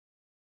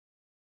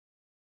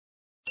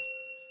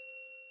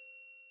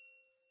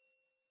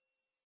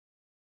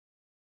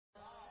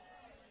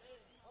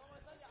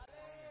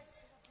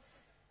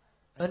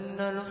أن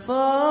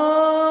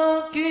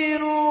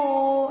الفاكر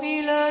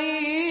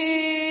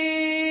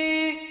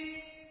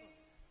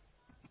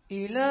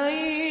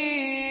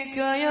إليك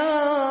يا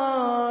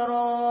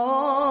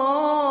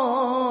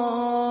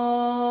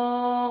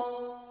رب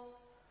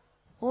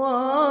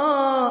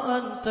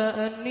وأنت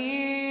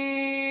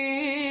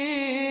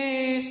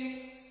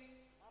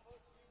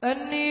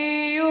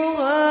أني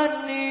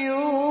يغني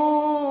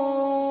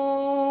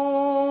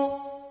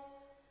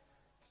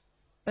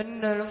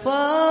أن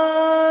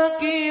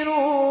الفاكر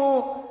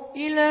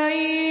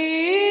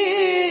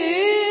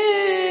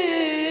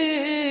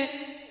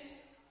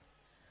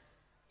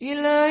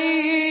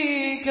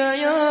إليك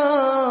يا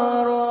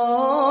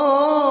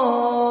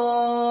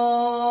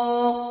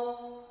رب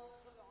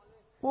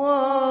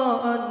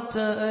وأنت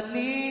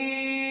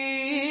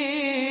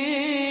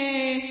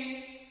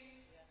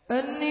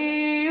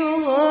أني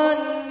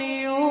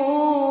يغني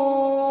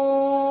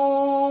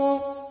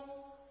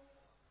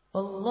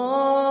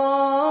الله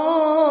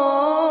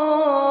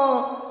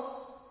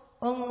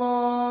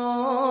الله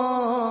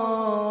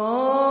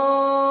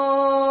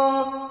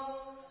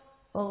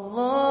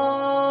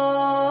الله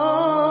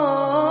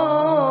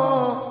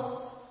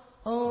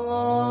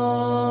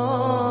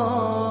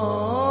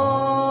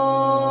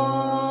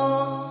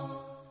الله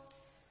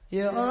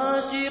يا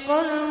عاشق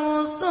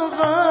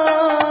المصطفى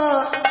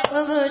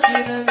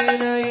أبشر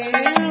بنيل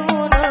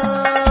المنى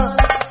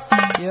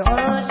يا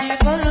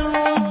عاشق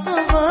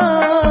المصطفى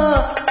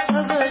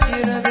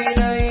أبشر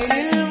بنيل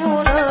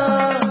المنى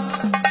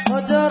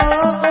قد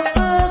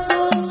رقصت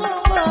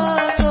الصفا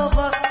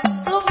صفا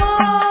صفا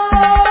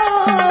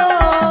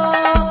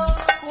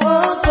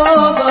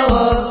وطاب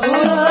وقت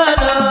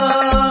الهنا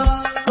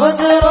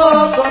قد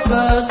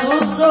رقصت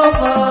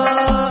الصفا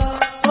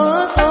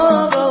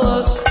وطاب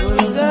وقت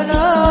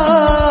الهنا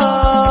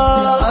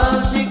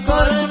عاشق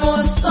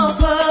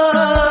المصطفى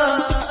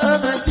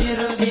أبشر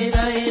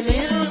بنيل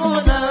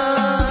المنى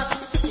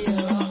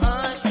يا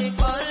عاشق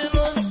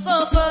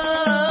المصطفى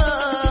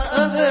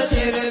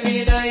أبشر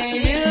بنيل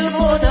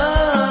المنى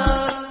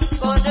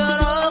قد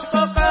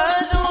رقق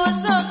ذو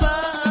صفا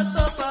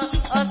صفا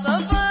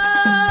صفا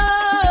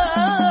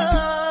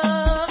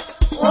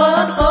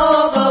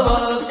وطاب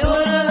وقت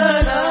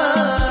الهنا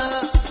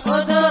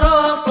قد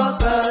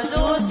رقق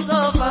ذو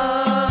الصفا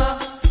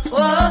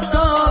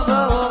وطاب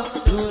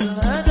وقت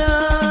الهنا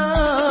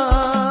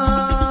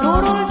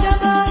نور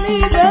الجمال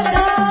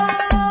بدا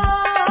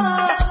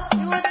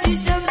يودي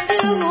شمس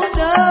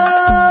الهدى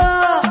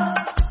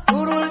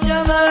نور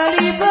الجمال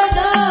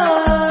بدا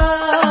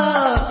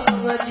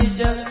يودي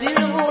شمس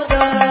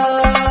الهدى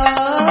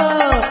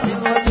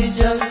يودي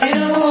شمس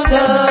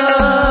الهدى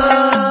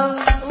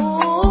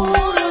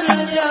نور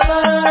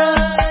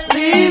الجمال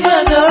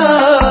بدا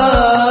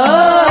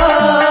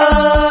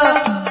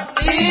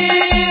في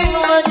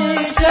وجه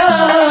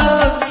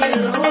شمس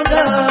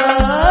الهدى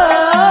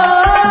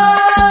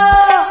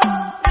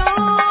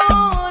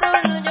نور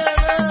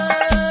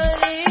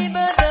الجمال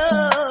بدا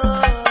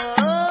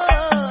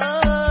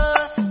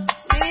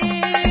في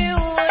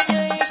وجه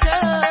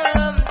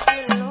شمس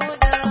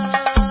الهدى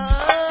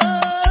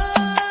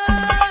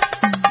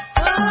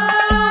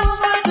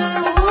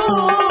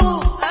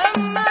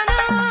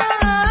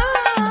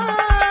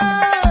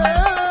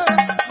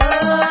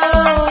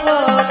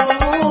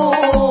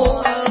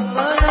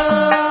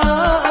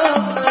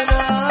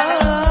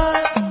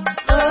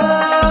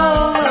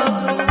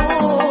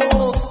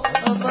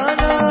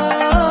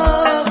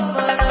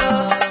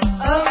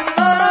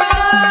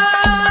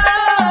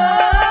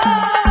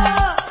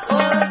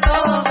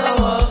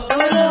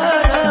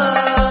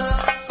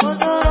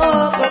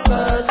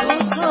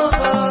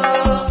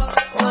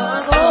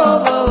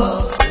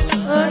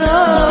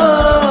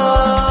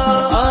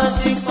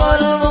عاشق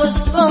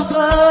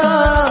المصطفى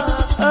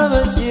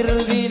أبشر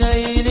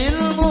بنيل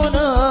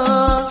المنى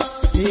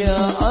يا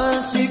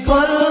عاشق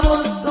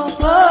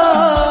المصطفى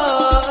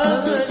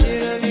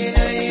أبشر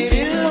بنيل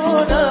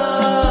المنى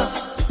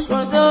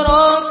قد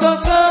راك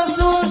كأس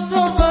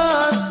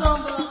الصفا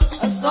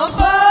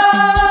الصفا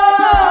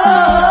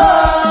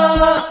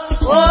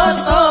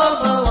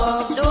وطاب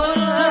وقت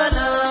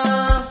الهنا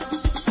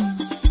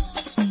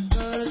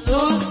كأس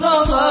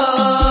الصفا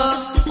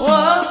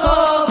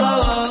وطاب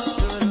وقت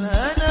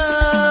الهنا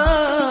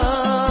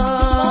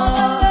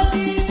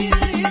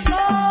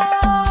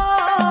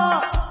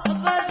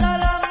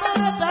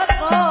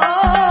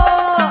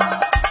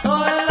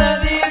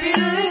والذي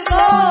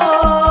باللقاء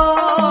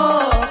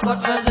قد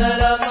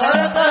نزل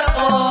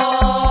مرتقى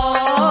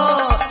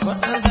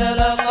قد نزل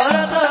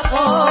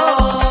مرتقى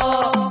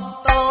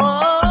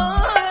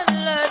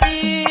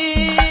الذي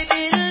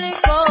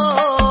باللقاء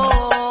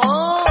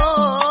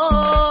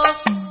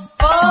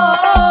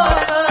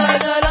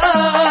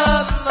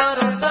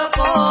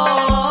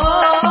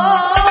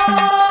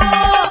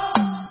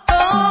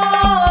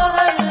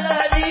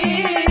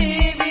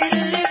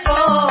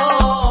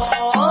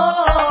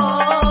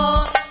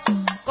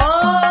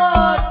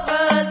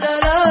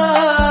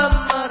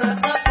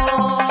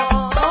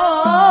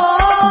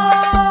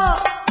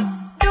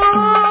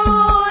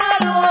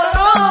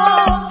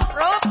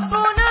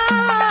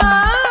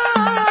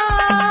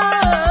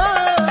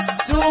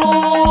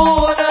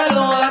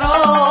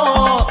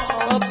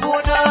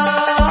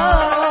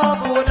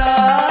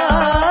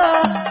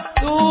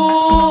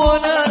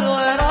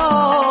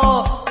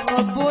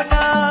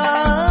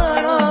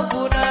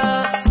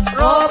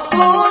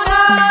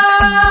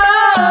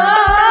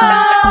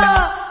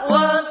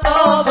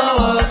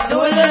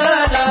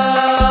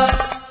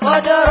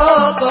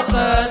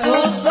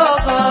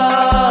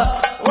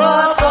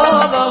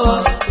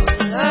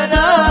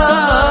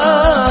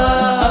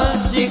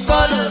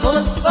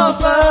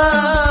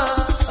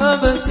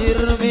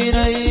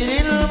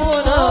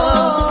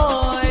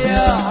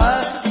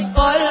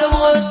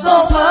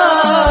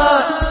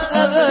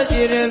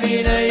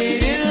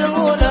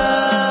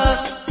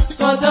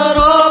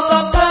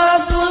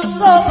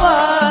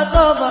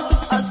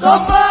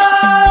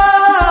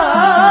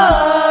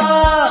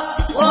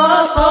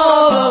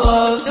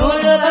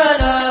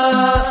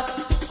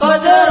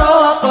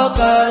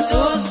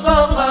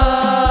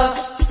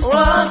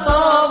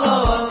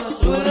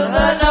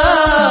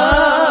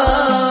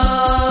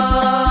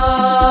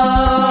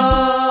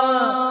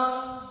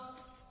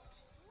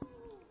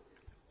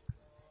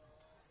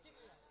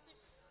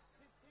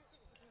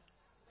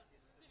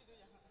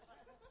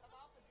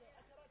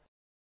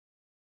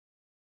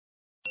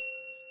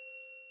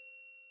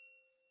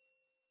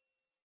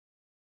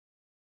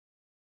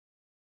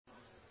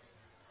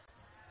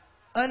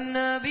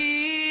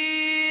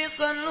النبي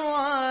صلوا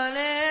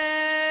عليه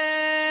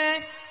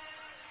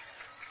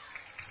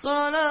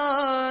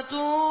صلاة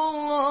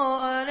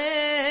الله عليه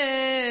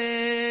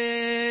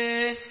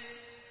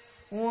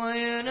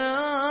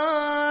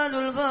وينال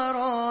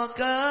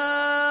البركة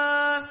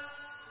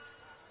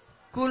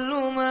كل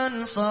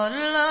من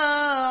صلى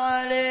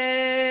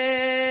عليه.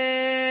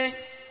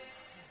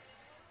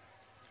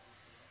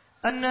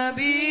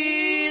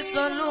 النبي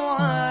صلوا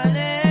عليه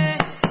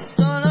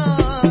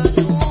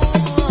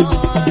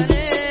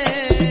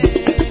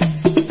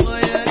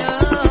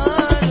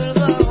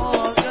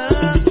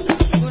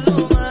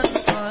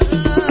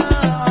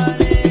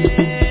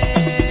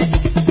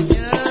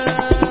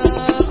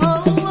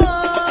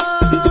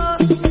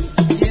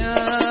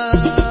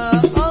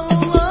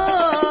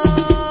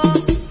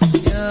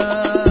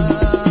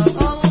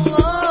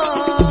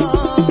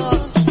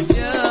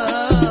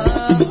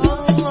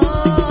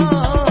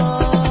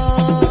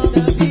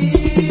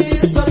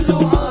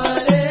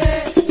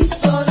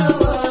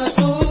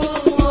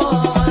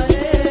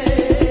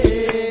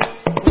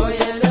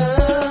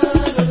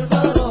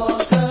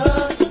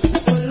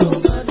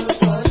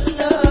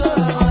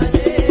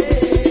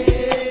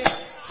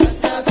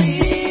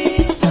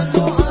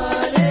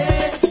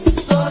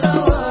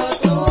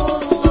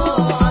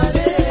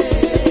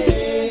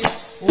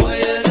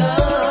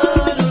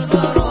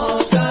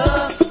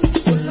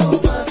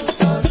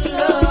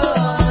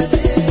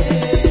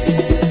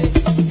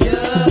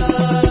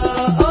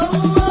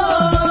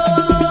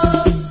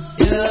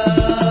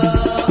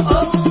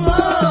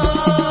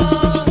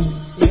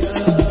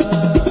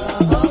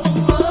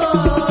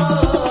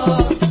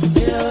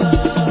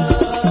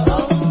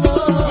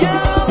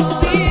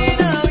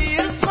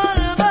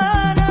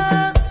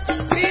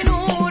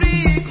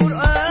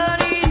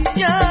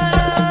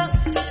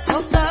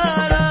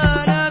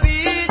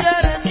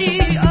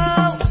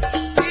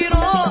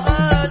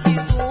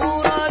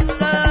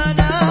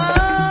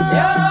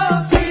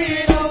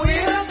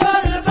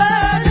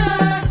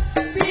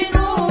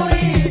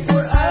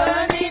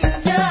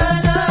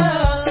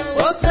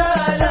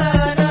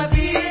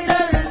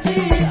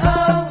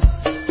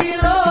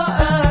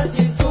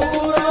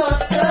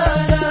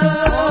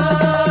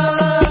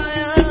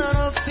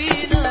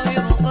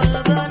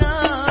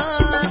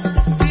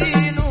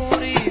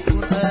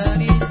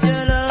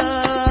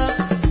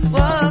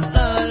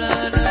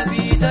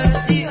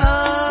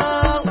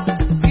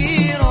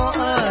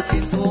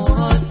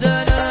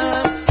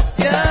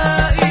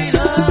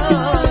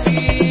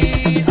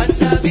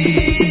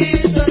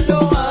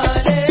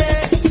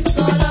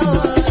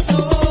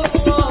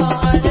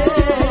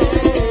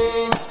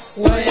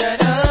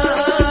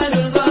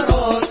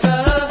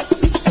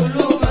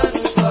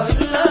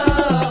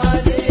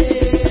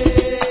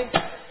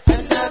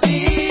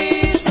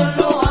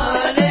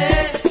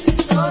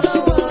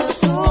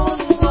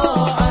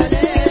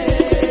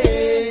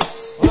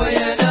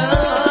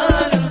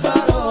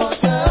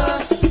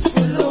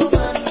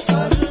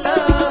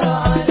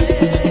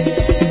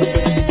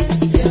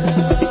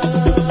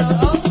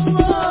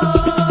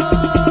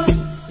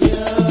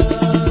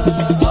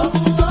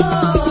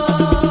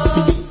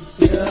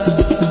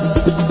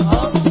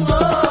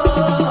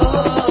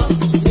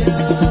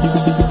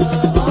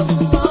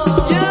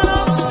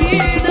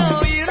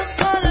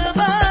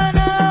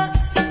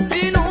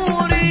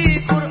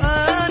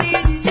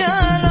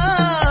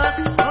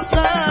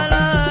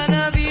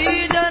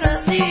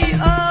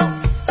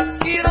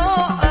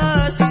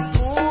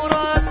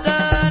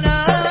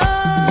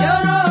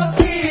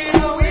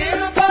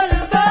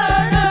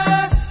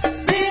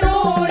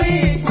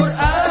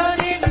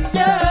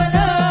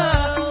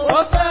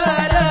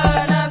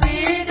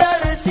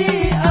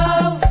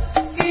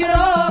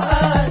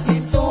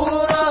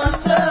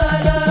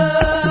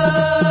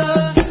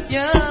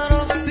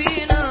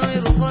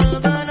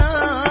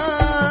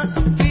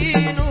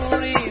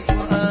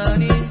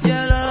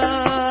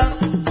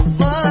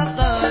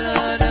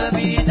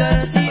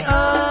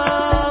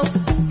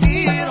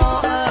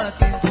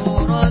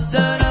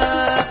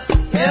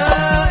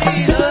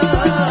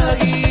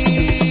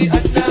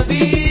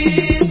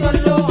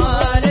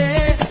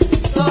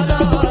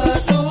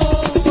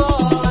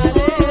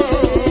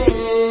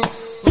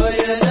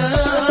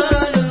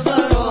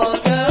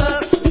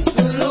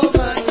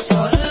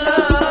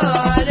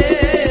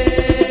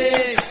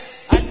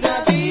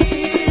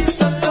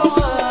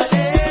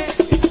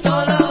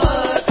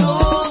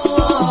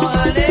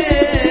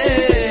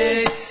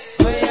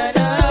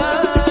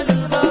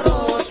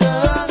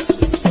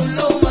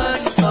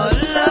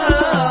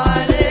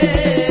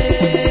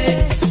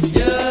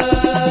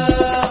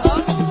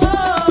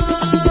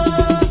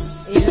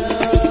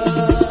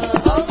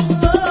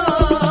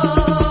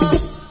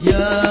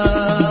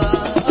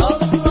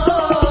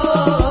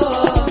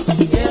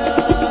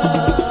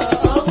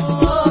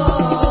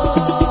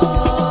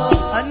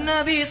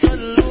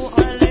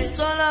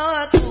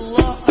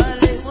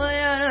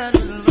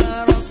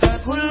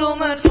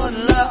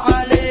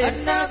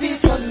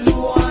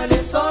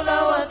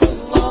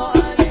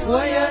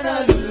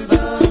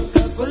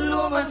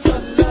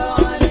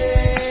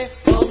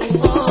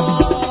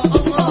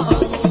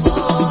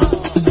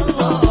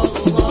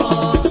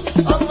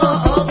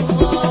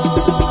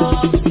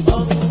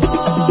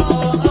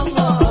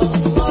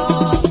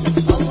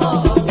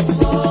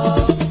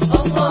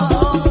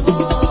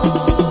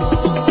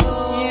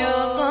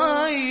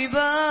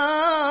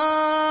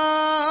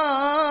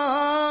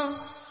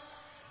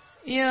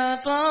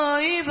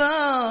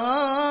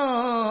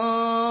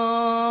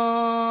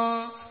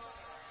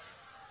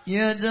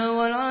يد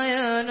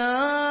والعيانا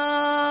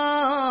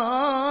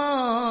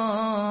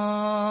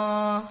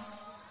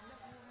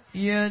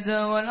يد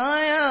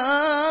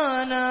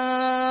والعيانا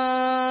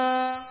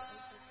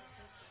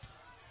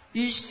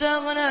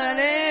اشتغنا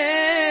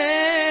لين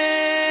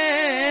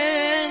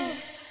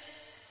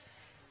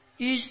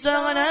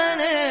اشتغنا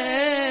ليك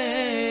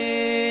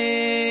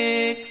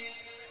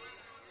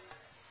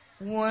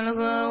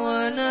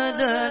والهوى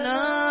ندنا